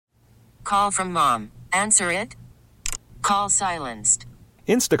call from mom. Answer it. Call silenced.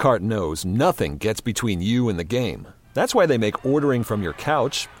 Instacart knows nothing gets between you and the game. That's why they make ordering from your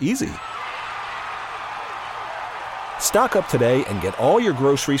couch easy. Stock up today and get all your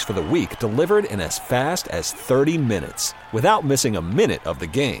groceries for the week delivered in as fast as 30 minutes without missing a minute of the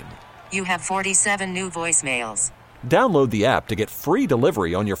game. You have 47 new voicemails. Download the app to get free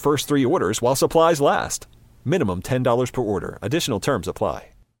delivery on your first 3 orders while supplies last. Minimum $10 per order. Additional terms apply.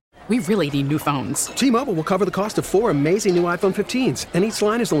 We really need new phones. T-Mobile will cover the cost of 4 amazing new iPhone 15s, and each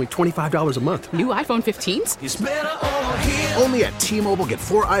line is only $25 a month. New iPhone 15s? It's better over here. Only at T-Mobile, get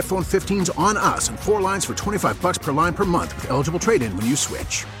 4 iPhone 15s on us and 4 lines for $25 per line per month with eligible trade-in when you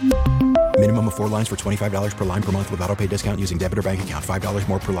switch. Minimum of 4 lines for $25 per line per month with autopay discount using debit or bank account. $5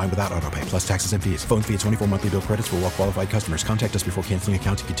 more per line without autopay, plus taxes and fees. Phone fee at 24 monthly bill credits for well-qualified customers. Contact us before canceling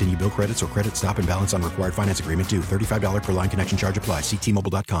account to continue bill credits or credit stop and balance on required finance agreement due. $35 per line connection charge applies. See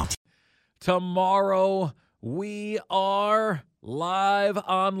T-Mobile.com. Tomorrow, we are live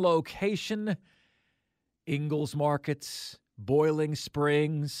on location. Ingalls Markets, Boiling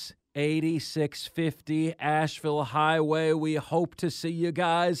Springs, 8650 Asheville Highway. We hope to see you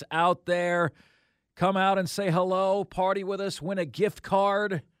guys out there. Come out and say hello, party with us, win a gift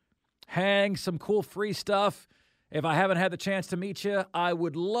card, hang some cool free stuff. If I haven't had the chance to meet you, I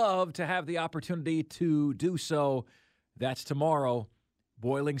would love to have the opportunity to do so. That's tomorrow.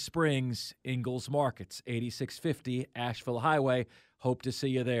 Boiling Springs, Ingalls Markets, 8650 Asheville Highway. Hope to see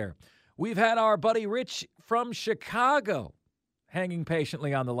you there. We've had our buddy Rich from Chicago hanging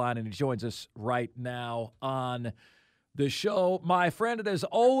patiently on the line, and he joins us right now on the show. My friend, it is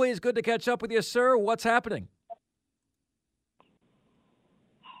always good to catch up with you, sir. What's happening?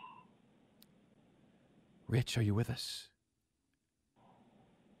 Rich, are you with us?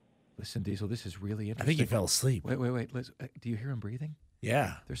 Listen, Diesel, this is really interesting. I think he fell asleep. Wait. Listen, do you hear him breathing?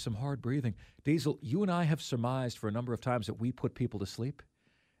 Yeah. There's some hard breathing. Diesel, you and I have surmised for a number of times that we put people to sleep.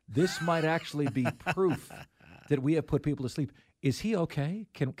 This might actually be proof that we have put people to sleep. Is he okay?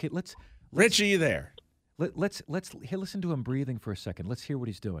 Let's Rich, are you there? Let's listen to him breathing for a second. Let's hear what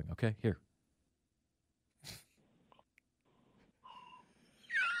he's doing. Okay, here.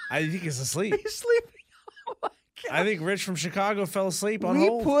 I think he's asleep. He's sleeping. Oh my God. I think Rich from Chicago fell asleep on we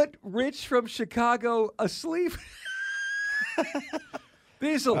hold. Put Rich from Chicago asleep.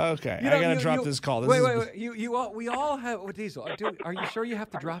 Diesel. Okay, I gotta drop this call. Wait. We all have. Diesel, are you sure you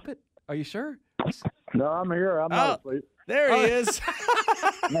have to drop it? Are you sure? No, I'm here. I'm not asleep. There he is.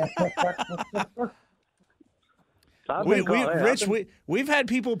 We've had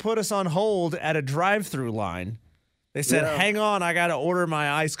people put us on hold at a drive-through line. They said, "Hang on, I got to order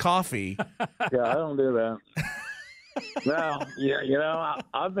my iced coffee." Yeah, I don't do that. No,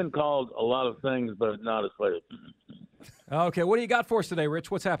 I've been called a lot of things, but not asleep. Okay, what do you got for us today,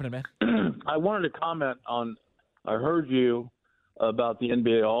 Rich? What's happening, man? I wanted to comment on. I heard you about the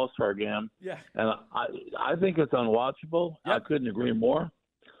NBA All-Star Game. Yeah. And I think it's unwatchable. Yep. I couldn't agree more.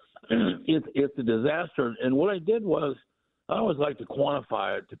 It's a disaster. And what I did was, I always like to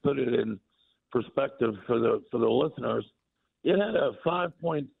quantify it to put it in perspective for the listeners. It had a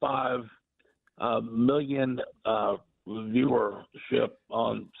 5.5 million viewership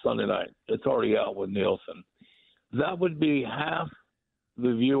on Sunday night. It's already out with Nielsen. That would be half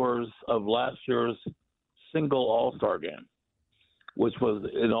the viewers of last year's single All-Star Game, which was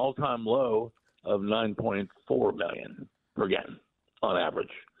an all-time low of 9.4 million per game on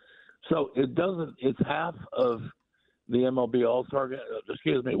average. So it's half of the MLB All-Star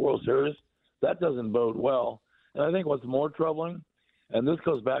Game, World Series. That doesn't bode well. And I think what's more troubling, and this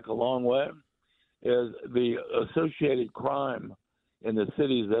goes back a long way, is the associated crime in the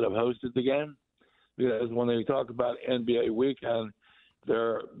cities that have hosted the game. Because when they talk about NBA weekend,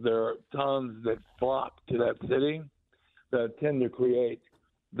 there are tons that flock to that city that tend to create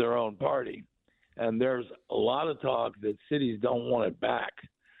their own party. And there's a lot of talk that cities don't want it back.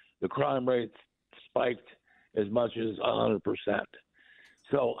 The crime rate spiked as much as 100%.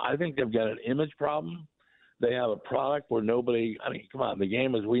 So I think they've got an image problem. They have a product where the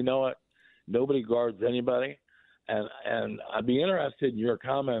game as we know it, nobody guards anybody. And I'd be interested in your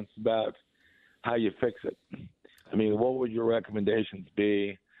comments about how you fix it. I mean, what would your recommendations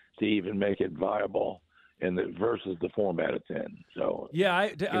be to even make it viable versus the format it's in? So yeah,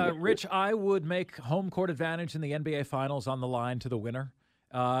 Rich, I would make home court advantage in the NBA Finals on the line to the winner.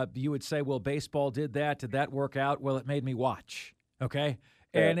 You would say, well, baseball did that. Did that work out? Well, it made me watch, okay?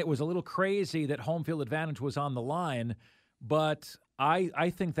 And it was a little crazy that home field advantage was on the line, but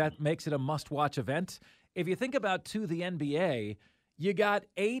I think that makes it a must-watch event. If you think about, the NBA, you got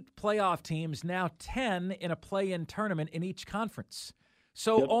 8 playoff teams, now 10 in a play-in tournament in each conference.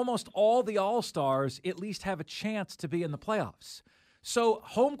 So almost all the All-Stars at least have a chance to be in the playoffs. So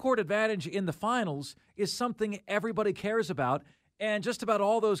home court advantage in the finals is something everybody cares about, and just about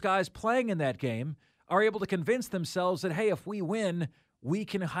all those guys playing in that game are able to convince themselves that, hey, if we win, we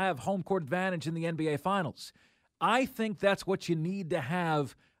can have home court advantage in the NBA Finals. I think that's what you need to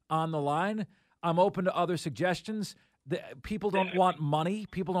have on the line. I'm open to other suggestions. People don't want money.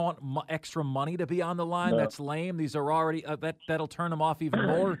 People don't want extra money to be on the line. No. That's lame. These are already that'll turn them off even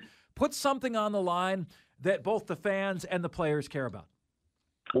more. Put something on the line that both the fans and the players care about.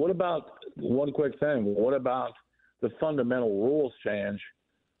 What about one quick thing? What about the fundamental rules change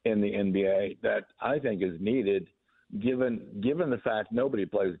in the NBA that I think is needed, given the fact nobody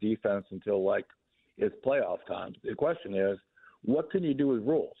plays defense until like it's playoff time? The question is, what can you do with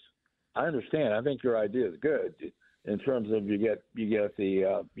rules? I understand. I think your idea is good in terms of you get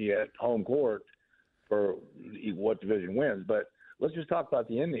home court for what division wins. But let's just talk about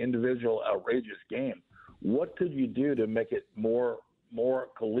the individual outrageous game. What could you do to make it more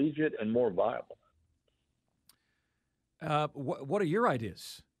collegiate and more viable? What are your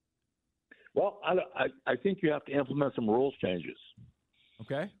ideas? Well, I think you have to implement some rules changes.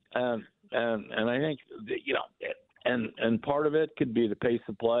 Okay. And I think and part of it could be the pace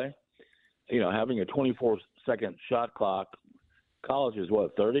of play. Having a 24-second shot clock. College is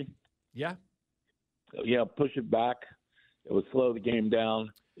what, 30? Yeah. Push it back. It would slow the game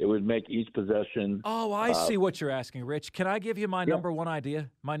down. It would make each possession. Oh, I see what you're asking, Rich. Can I give you my number one idea?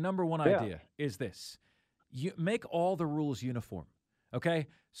 My number one idea is this. You make all the rules uniform, okay?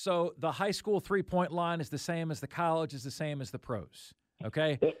 So the high school three-point line is the same as the college, is the same as the pros,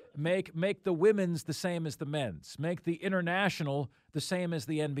 okay? Make the women's the same as the men's. Make the international the same as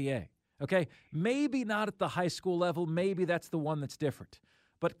the NBA, okay? Maybe not at the high school level. Maybe that's the one that's different.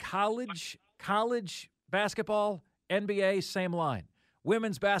 But college basketball, NBA, same line.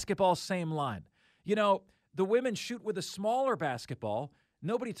 Women's basketball, same line. The women shoot with a smaller basketball.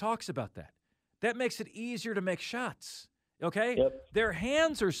 Nobody talks about that. That makes it easier to make shots, okay? Yep. Their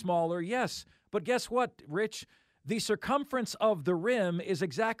hands are smaller, yes. But guess what, Rich? The circumference of the rim is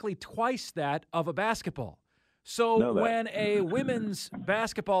exactly twice that of a basketball. So when a women's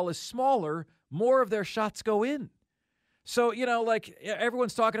basketball is smaller, more of their shots go in. So,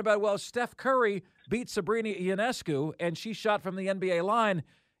 everyone's talking about, well, Steph Curry beat Sabrina Ionescu, and she shot from the NBA line.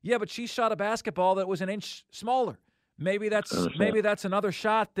 Yeah, but she shot a basketball that was an inch smaller. Maybe that's another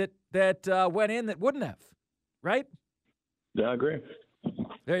shot that went in that wouldn't have, right? Yeah, I agree.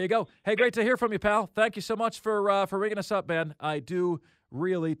 There you go. Hey, great to hear from you, pal. Thank you so much for ringing us up, man. I do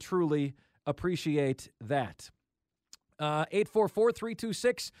really, truly appreciate that.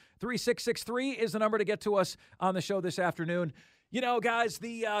 844-326-3663 is the number to get to us on the show this afternoon. Guys,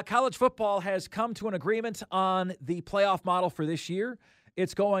 the college football has come to an agreement on the playoff model for this year.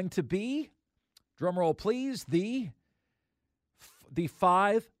 It's going to be, drumroll please, the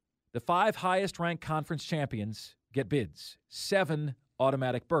five highest ranked conference champions get bids, 7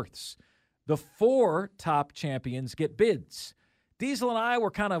 automatic berths. The 4 top champions get bids. Diesel and I were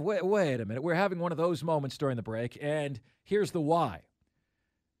kind of, wait a minute, we're having one of those moments during the break, and here's the why.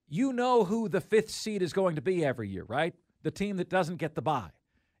 You know who the 5th seed is going to be every year, right? The team that doesn't get the bye.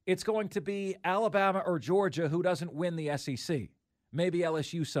 It's going to be Alabama or Georgia who doesn't win the SEC. Maybe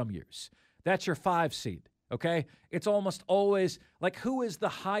LSU some years. That's your 5 seed, okay? It's almost always like, who is the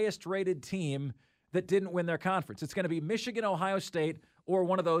highest rated team that didn't win their conference? It's going to be Michigan, Ohio State, or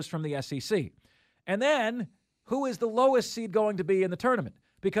one of those from the SEC. And then, who is the lowest seed going to be in the tournament?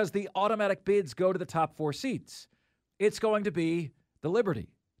 Because the automatic bids go to the top 4 seeds. It's going to be the Liberty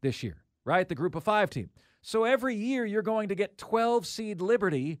this year, right? The group of 5 team. So every year you're going to get 12 seed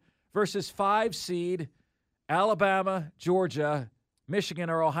Liberty versus 5 seed Alabama, Georgia, Michigan,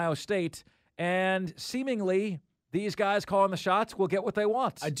 or Ohio State. And seemingly these guys calling the shots will get what they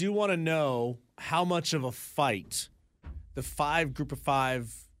want. I do want to know how much of a fight the group of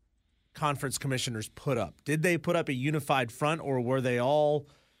 5 conference commissioners put up. Did they put up a unified front, or were they all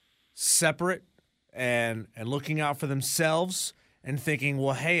separate and looking out for themselves and thinking,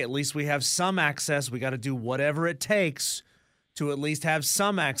 well, hey, at least we have some access. We got to do whatever it takes to at least have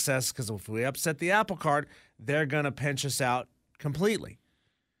some access, because if we upset the apple cart, they're going to pinch us out completely.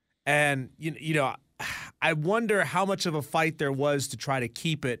 And, I wonder how much of a fight there was to try to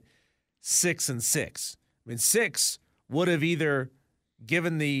keep it 6-6. I mean, 6 would have either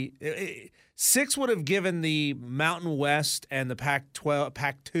given the Mountain West and the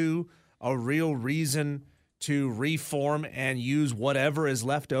Pac-2 a real reason to reform and use whatever is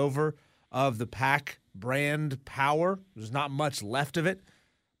left over of the Pac brand power. There's not much left of it,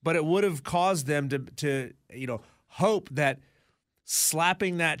 but it would have caused them to hope that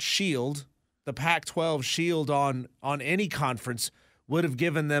slapping that shield, the Pac-12 shield on any conference would have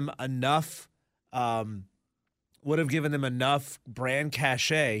given them enough brand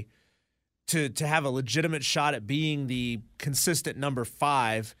cachet to have a legitimate shot at being the consistent number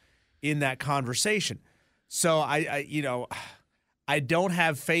 5 in that conversation. So I don't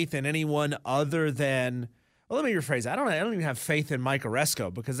have faith in anyone other than, well, let me rephrase that. I don't even have faith in Mike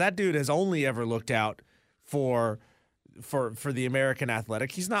Oresco, because that dude has only ever looked out for the American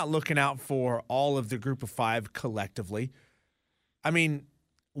Athletic. He's not looking out for all of the group of 5 collectively. I mean,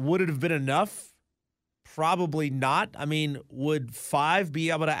 would it have been enough? Probably not. I mean, would 5 be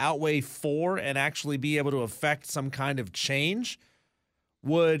able to outweigh 4 and actually be able to affect some kind of change?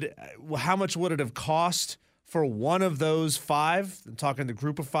 How much would it have cost for one of those 5, I'm talking the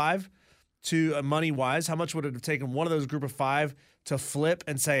group of 5, to money-wise, how much would it have taken one of those group of 5 to flip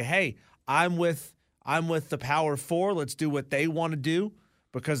and say, hey, I'm with the Power 4, let's do what they want to do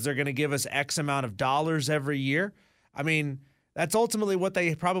because they're going to give us X amount of dollars every year? I mean, that's ultimately what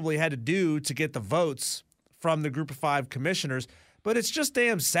they probably had to do to get the votes from the group of 5 commissioners, but it's just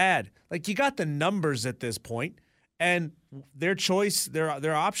damn sad. Like, you got the numbers at this point, and their choice,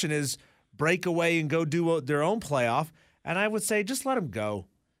 their option is break away and go do their own playoff, and I would say just let them go.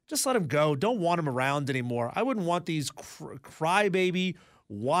 Just let them go. Don't want them around anymore. I wouldn't want these crybaby,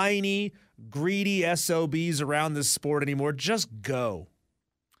 whiny, greedy SOBs around this sport anymore. Just go.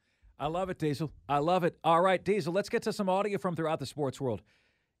 I love it, Diesel. I love it. All right, Diesel, let's get to some audio from throughout the sports world.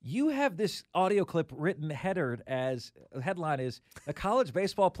 You have this audio clip written headline is, a college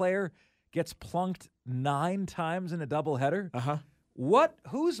baseball player gets plunked 9 times in a doubleheader. Uh-huh.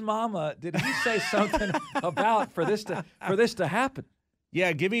 Whose mama did he say something about for this to happen?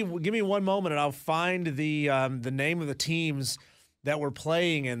 Yeah, give me 1 moment and I'll find the name of the teams that were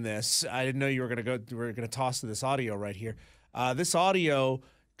playing in this. I didn't know you were going to toss to this audio right here. This audio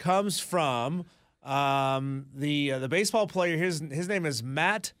comes from the baseball player. His name is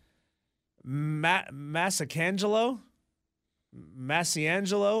Matt Massiangelo.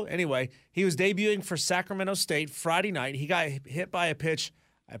 Anyway, he was debuting for Sacramento State Friday night. He got hit by a pitch.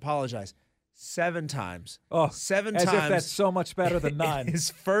 I apologize. 7 times. Oh, 7 as times. if that's so much better than 9. His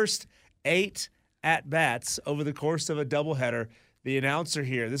first 8 at-bats over the course of a doubleheader. The announcer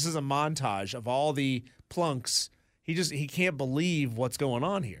here, this is a montage of all the plunks. He can't believe what's going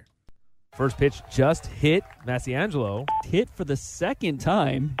on here. First pitch just hit Massiangelo. Hit for the second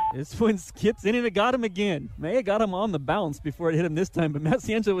time. This one skips in and it got him again. May have got him on the bounce before it hit him this time, but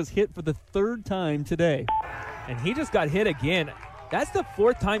Massiangelo was hit for the 3rd time today. And he just got hit again. That's the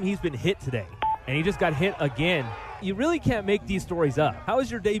 4th time he's been hit today. And he just got hit again. You really can't make these stories up. How was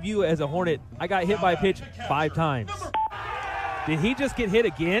your debut as a Hornet? I got hit by a pitch 5 times. Did he just get hit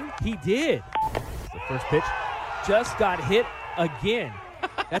again? He did. The first pitch just got hit again.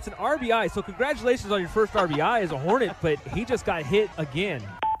 That's an RBI, so congratulations on your first RBI as a Hornet, but he just got hit again.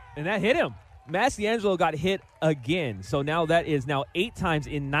 And that hit him. Massiangelo got hit again, so now that is 8 times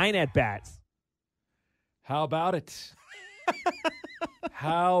in 9 at-bats. How about it?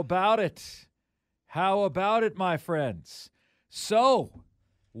 How about it? How about it, my friends? So,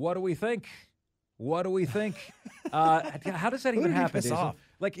 what do we think? What do we think? How does that even happen?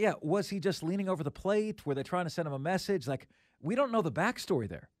 Like, yeah, was he just leaning over the plate? Were they trying to send him a message? Like, we don't know the backstory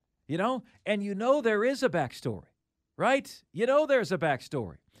there, you know? And you know there is a backstory, right? You know there's a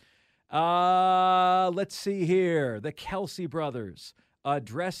backstory. Let's see here. The Kelsey brothers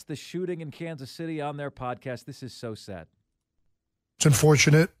addressed the shooting in Kansas City on their podcast. This is so sad. It's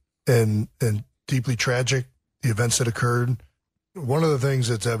unfortunate and deeply tragic, the events that occurred. One of the things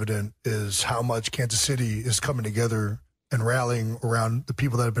that's evident is how much Kansas City is coming together and rallying around the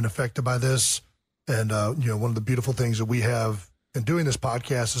people that have been affected by this. And, one of the beautiful things that we have in doing this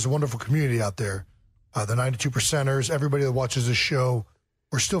podcast is a wonderful community out there. The 92%ers, everybody that watches this show,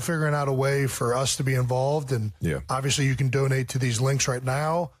 we're still figuring out a way for us to be involved. And obviously you can donate to these links right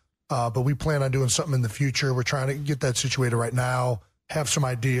now, but we plan on doing something in the future. We're trying to get that situated right now, have some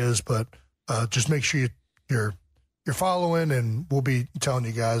ideas, but just make sure you're following, and we'll be telling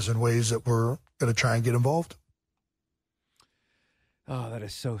you guys in ways that we're going to try and get involved. Oh, that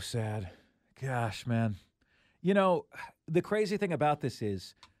is so sad. Gosh, man. You know, the crazy thing about this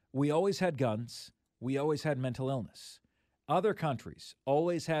is we always had guns. We always had mental illness. Other countries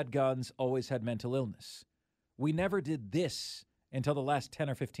always had guns, always had mental illness. We never did this until the last 10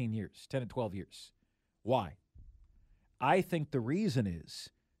 or 15 years, 10 to 12 years. Why? I think the reason is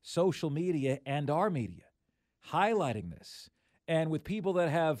social media and our media highlighting this. And with people that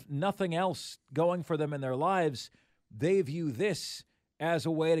have nothing else going for them in their lives, they view this as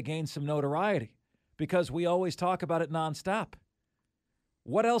a way to gain some notoriety because we always talk about it nonstop.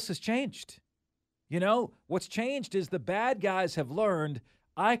 what else has changed? You know, what's changed is the bad guys have learned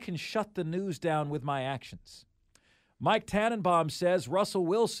I can shut the news down with my actions. Mike Tannenbaum says Russell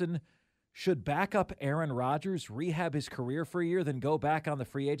Wilson should back up Aaron Rodgers, rehab his career for a year, then go back on the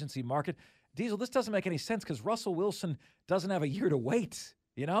free agency market. Diesel, this doesn't make any sense because Russell Wilson doesn't have a year to wait.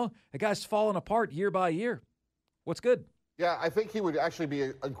 You know, the guy's falling apart year by year. What's good? Yeah, I think he would actually be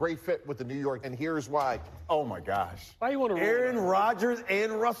a great fit with the New York, and here's why. Oh, my gosh. Why you want to Aaron Rodgers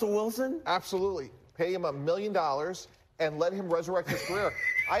and Russell Wilson? Absolutely. Pay him $1 million and let him resurrect his career.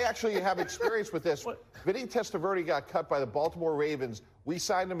 I actually have experience with this. Vinny Testaverde got cut by the Baltimore Ravens. We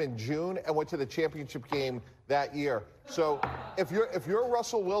signed him in June and went to the championship game that year. So if you're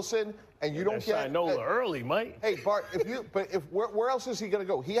Russell Wilson and you don't get early, Mike. Hey, Bart, where else is he going to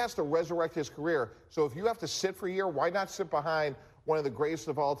go? He has to resurrect his career. So if you have to sit for a year, why not sit behind one of the greatest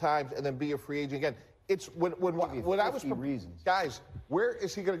of all times and then be a free agent again? It's when I was reasons. Guys, where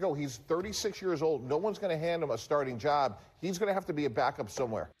is he going to go? He's 36 years old. No one's going to hand him a starting job. He's going to have to be a backup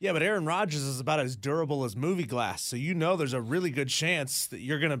somewhere. Yeah, but Aaron Rodgers is about as durable as movie glass, so you know there's a really good chance that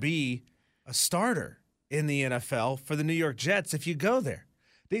you're going to be a starter in the NFL for the New York Jets if you go there.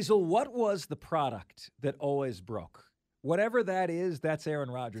 Diesel, what was the product that always broke? Whatever that is, that's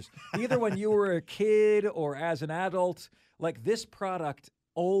Aaron Rodgers. Either when you were a kid or as an adult, like this product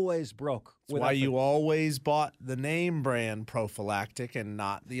always broke. That's why you always bought the name brand prophylactic and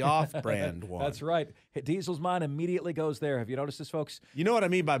not the off-brand one. That's right. Diesel's mind immediately goes there. Have you noticed this, folks? You know what I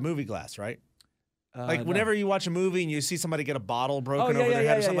mean by movie glass, right? Like whenever you watch a movie and you see somebody get a bottle broken over their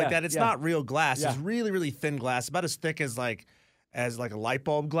head or something like that, it's not real glass. It's really, really thin glass, about as thick as like a light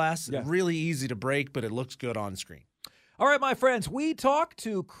bulb glass. Yeah. Really easy to break, but it looks good on screen. All right, my friends, we talked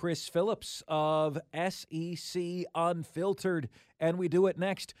to Chris Phillips of SEC Unfiltered, and we do it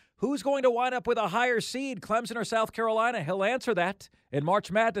next. Who's going to wind up with a higher seed, Clemson or South Carolina? He'll answer that in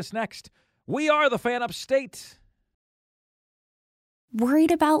March Madness next. We are the Fan Upstate.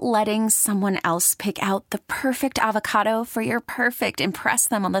 Worried about letting someone else pick out the perfect avocado for your perfect impress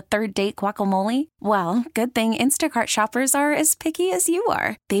them on the third date guacamole? Well, good thing Instacart shoppers are as picky as you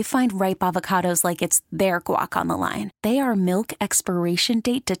are. They find ripe avocados like it's their guac on the line. They are milk expiration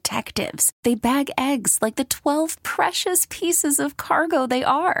date detectives. They bag eggs like the 12 precious pieces of cargo they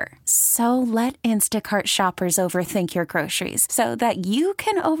are. So let Instacart shoppers overthink your groceries so that you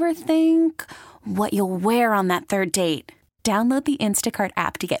can overthink what you'll wear on that third date. Download the Instacart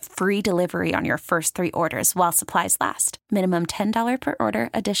app to get free delivery on your first 3 orders while supplies last. Minimum $10 per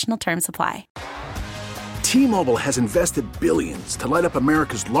order. Additional terms apply. T-Mobile has invested billions to light up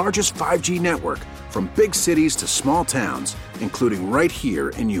America's largest 5G network, from big cities to small towns, including right here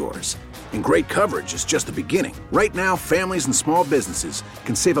in yours. And great coverage is just the beginning. Right now, families and small businesses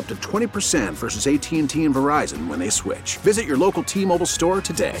can save up to 20% versus AT&T and Verizon when they switch. Visit your local T-Mobile store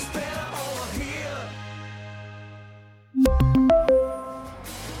today.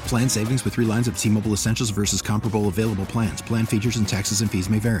 Plan savings with 3 lines of T-Mobile Essentials versus comparable available plans. Plan features and taxes and fees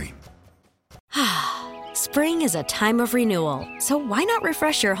may vary. Spring is a time of renewal, so why not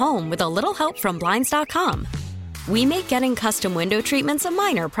refresh your home with a little help from Blinds.com? We make getting custom window treatments a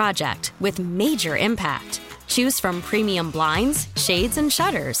minor project with major impact. Choose from premium blinds, shades, and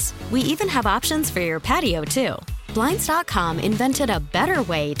shutters. We even have options for your patio, too. Blinds.com invented a better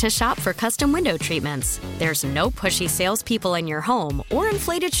way to shop for custom window treatments. There's no pushy salespeople in your home or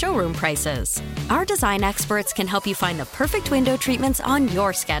inflated showroom prices. Our design experts can help you find the perfect window treatments on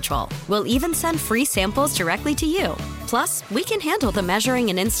your schedule. We'll even send free samples directly to you. Plus, we can handle the measuring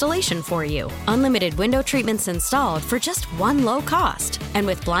and installation for you. Unlimited window treatments installed for just one low cost. And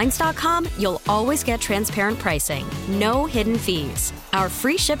with Blinds.com, you'll always get transparent pricing. No hidden fees. Our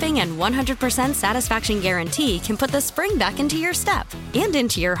free shipping and 100% satisfaction guarantee can put the spring back into your step and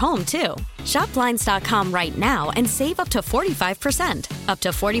into your home, too. Shop Blinds.com right now and save up to 45%. Up to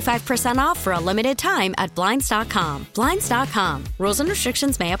 45% off for a limited time at Blinds.com. Blinds.com. Rules and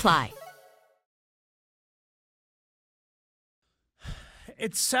restrictions may apply.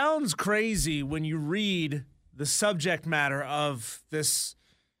 It sounds crazy when you read the subject matter of this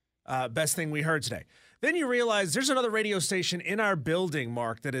best thing we heard today. Then you realize there's another radio station in our building,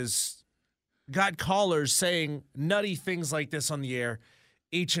 Mark, that has got callers saying nutty things like this on the air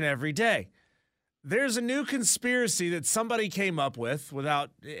each and every day. There's a new conspiracy that somebody came up with without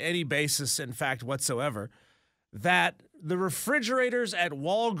any basis in fact whatsoever, that the refrigerators at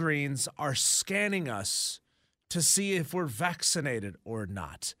Walgreens are scanning us to see if we're vaccinated or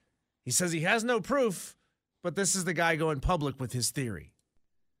not. He says he has no proof, but this is the guy going public with his theory.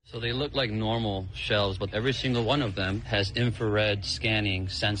 So they look like normal shelves, but every single one of them has infrared scanning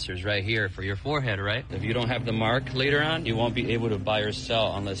sensors right here for your forehead, right? If you don't have the mark later on, you won't be able to buy or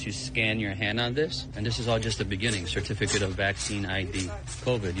sell unless you scan your hand on this. And this is all just the beginning, certificate of vaccine ID.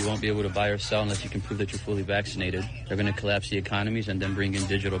 COVID, you won't be able to buy or sell unless you can prove that you're fully vaccinated. They're going to collapse the economies and then bring in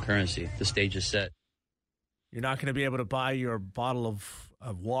digital currency. The stage is set. You're not going to be able to buy your bottle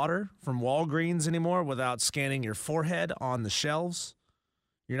of water from Walgreens anymore without scanning your forehead on the shelves.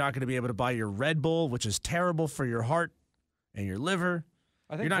 You're not going to be able to buy your Red Bull, which is terrible for your heart and your liver.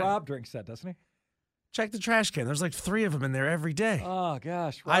 I think Rob drinks that, doesn't he? Check the trash can. There's like 3 of them in there every day. Oh,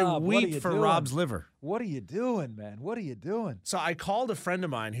 gosh, Rob, I weep for Rob's liver. What are you doing, man? What are you doing? So I called a friend of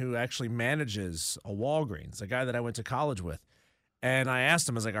mine who actually manages a Walgreens, a guy that I went to college with. And I asked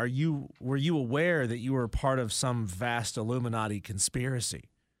him, I was like, were you aware that you were part of some vast Illuminati conspiracy?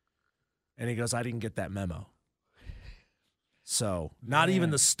 And he goes, I didn't get that memo. So not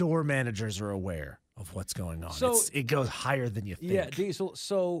even the store managers are aware of what's going on. So, it goes higher than you think. Yeah, Diesel.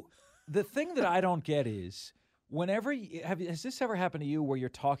 So the thing that I don't get is whenever has this ever happened to you where you're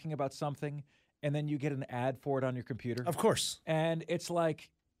talking about something and then you get an ad for it on your computer? Of course. And it's like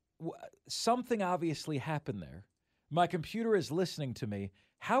something obviously happened there. My computer is listening to me.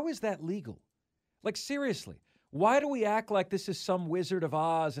 How is that legal? Like, seriously, why do we act like this is some Wizard of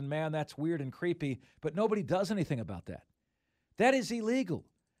Oz and, man, that's weird and creepy, but nobody does anything about that? That is illegal.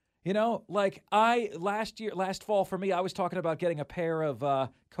 You know, like last fall for me, I was talking about getting a pair of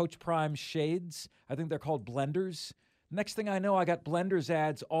Coach Prime shades. I think they're called blenders. Next thing I know, I got blenders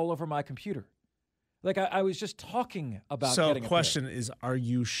ads all over my computer. Like I was just talking about getting a pair. So the question is, are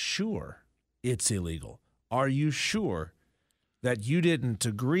you sure it's illegal? Are you sure that you didn't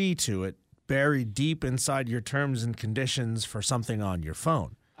agree to it buried deep inside your terms and conditions for something on your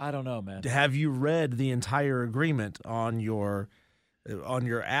phone? I don't know, man. Have you read the entire agreement on your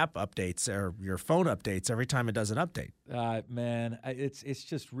app updates or your phone updates every time it does an update? Man, it's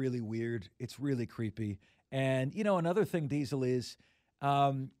just really weird. It's really creepy. And, you know, another thing, Diesel, is,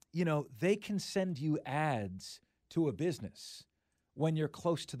 you know, they can send you ads to a business when you're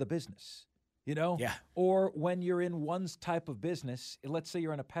close to the business, you know? Yeah. Or when you're in one type of business, let's say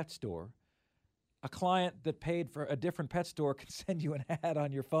you're in a pet store, a client that paid for a different pet store can send you an ad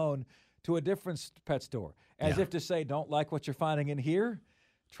on your phone to a different pet store, as if to say, don't like what you're finding in here?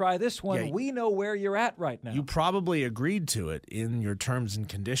 Try this one. Yeah. We know where you're at right now. You probably agreed to it in your terms and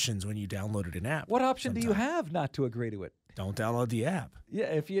conditions when you downloaded an app. What option do you have not to agree to it? Don't download the app. Yeah,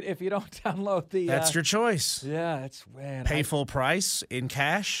 if you don't download the... That's your choice. Yeah, it's... Man, Pay full price in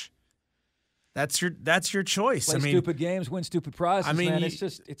cash. That's your choice. Play stupid games, win stupid prizes, man.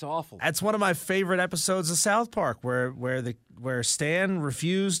 It's awful. That's one of my favorite episodes of South Park where Stan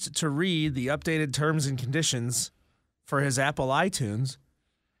refused to read the updated terms and conditions for his Apple iTunes,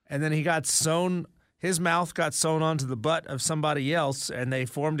 and then his mouth got sewn onto the butt of somebody else, and they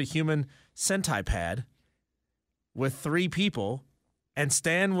formed a human centipad with 3 people, and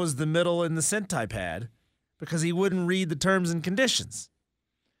Stan was the middle in the centipad because he wouldn't read the terms and conditions.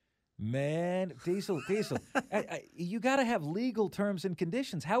 Man, Diesel, you got to have legal terms and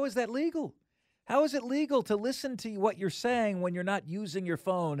conditions. How is that legal? How is it legal to listen to what you're saying when you're not using your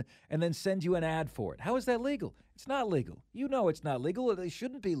phone and then send you an ad for it? How is that legal? It's not legal. You know it's not legal. It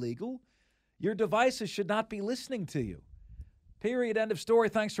shouldn't be legal. Your devices should not be listening to you. Period. End of story.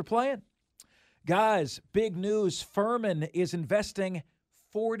 Thanks for playing. Guys, big news. Furman is investing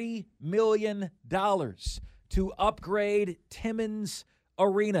 $40 million to upgrade Timmons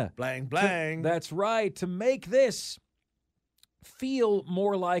Arena. Blang, blang. That's right. To make this feel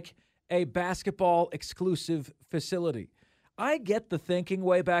more like a basketball exclusive facility. I get the thinking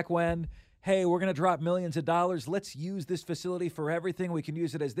way back when, hey, we're going to drop millions of dollars. Let's use this facility for everything. We can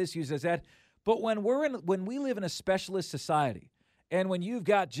use it as this, use it as that. But when we live in a specialist society, and when you've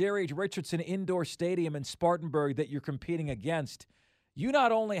got Jerry Richardson Indoor Stadium in Spartanburg that you're competing against, you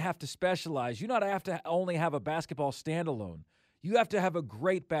not only have to specialize, you not have to only have a basketball standalone. You have to have a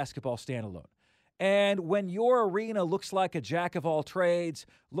great basketball standalone. And when your arena looks like a jack of all trades,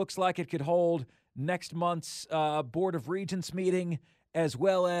 looks like it could hold next month's Board of Regents meeting, as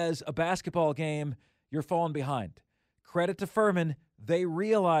well as a basketball game, you're falling behind. Credit to Furman. They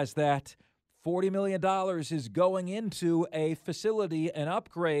realize that $40 million is going into a facility, an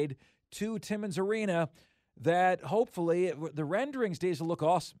upgrade to Timmons Arena that hopefully the renderings days will look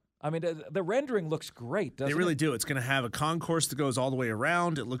awesome. I mean, the rendering looks great, doesn't it? They really do. It's going to have a concourse that goes all the way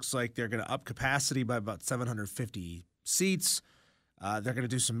around. It looks like they're going to up capacity by about 750 seats. They're going to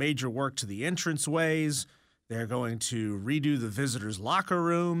do some major work to the entranceways. They're going to redo the visitors' locker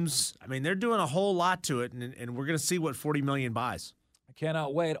rooms. I mean, they're doing a whole lot to it, and we're going to see what $40 million buys. I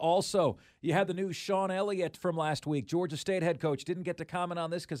cannot wait. Also, you had the news Sean Elliott from last week, Georgia State head coach. Didn't get to comment on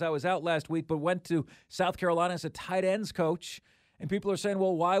this because I was out last week, but went to South Carolina as a tight ends coach. And people are saying,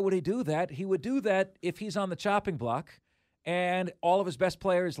 well, why would he do that? He would do that if he's on the chopping block and all of his best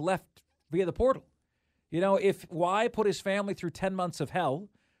players left via the portal. Why put his family through 10 months of hell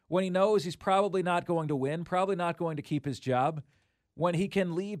when he knows he's probably not going to win, probably not going to keep his job, when he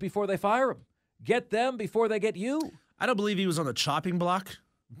can leave before they fire him? Get them before they get you. I don't believe he was on the chopping block,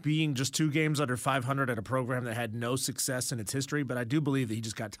 being just 2 games under 500 at a program that had no success in its history, but I do believe that he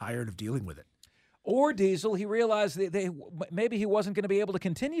just got tired of dealing with it. Or Diesel, he realized that maybe he wasn't going to be able to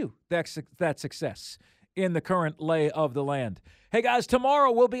continue that success in the current lay of the land. Hey, guys,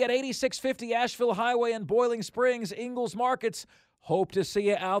 tomorrow we'll be at 8650 Asheville Highway in Boiling Springs, Ingalls Markets. Hope to see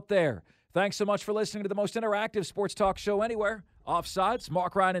you out there. Thanks so much for listening to the most interactive sports talk show anywhere. Offsides,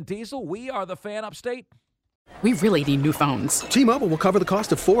 Mark, Ryan, and Diesel. We are the Fan Upstate. We really need new phones. T-Mobile will cover the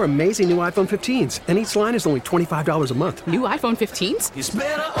cost of 4 amazing new iPhone 15s, and each line is only $25 a month. New iPhone 15s? It's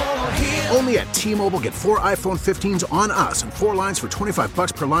better over here. Only at T-Mobile, get 4 iPhone 15s on us and 4 lines for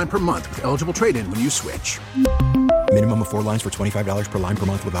 $25 per line per month with eligible trade-in when you switch. Minimum of 4 lines for $25 per line per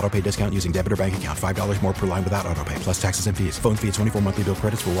month with autopay discount using debit or bank account. $5 more per line without autopay, plus taxes and fees. Phone fee at 24 monthly bill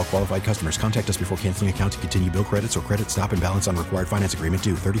credits for well-qualified customers. Contact us before canceling account to continue bill credits or credit stop and balance on required finance agreement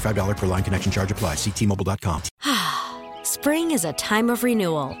due. $35 per line connection charge applies. See T-Mobile.com. Spring is a time of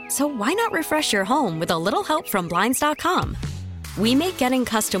renewal, so why not refresh your home with a little help from Blinds.com? We make getting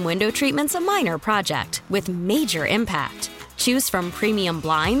custom window treatments a minor project with major impact. Choose from premium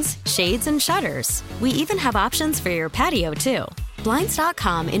blinds, shades, and shutters. We even have options for your patio, too.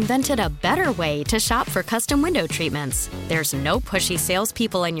 Blinds.com invented a better way to shop for custom window treatments. There's no pushy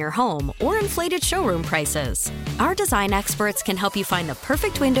salespeople in your home or inflated showroom prices. Our design experts can help you find the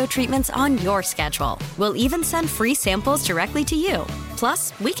perfect window treatments on your schedule. We'll even send free samples directly to you.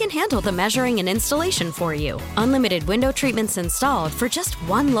 Plus, we can handle the measuring and installation for you. Unlimited window treatments installed for just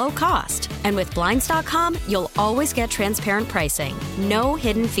one low cost. And with Blinds.com, you'll always get transparent pricing. No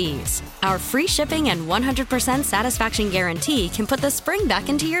hidden fees. Our free shipping and 100% satisfaction guarantee can put the spring back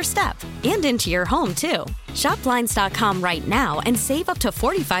into your step and into your home, too. Shop Blinds.com right now and save up to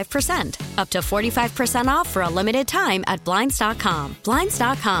 45%. Up to 45% off for a limited time at Blinds.com.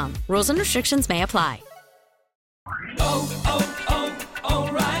 Blinds.com. Rules and restrictions may apply.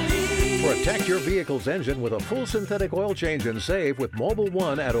 O'Reilly. Protect your vehicle's engine with a full synthetic oil change and save with Mobile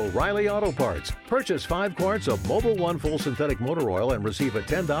One at O'Reilly Auto Parts. Purchase 5 quarts of Mobile One full synthetic motor oil and receive a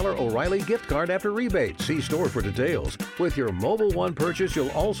 $10 O'Reilly gift card after rebate. See store for details. With your Mobile One purchase,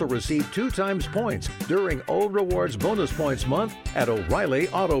 you'll also receive 2 times points during O Rewards Bonus Points Month at O'Reilly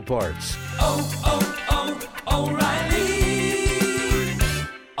Auto Parts. O'Reilly.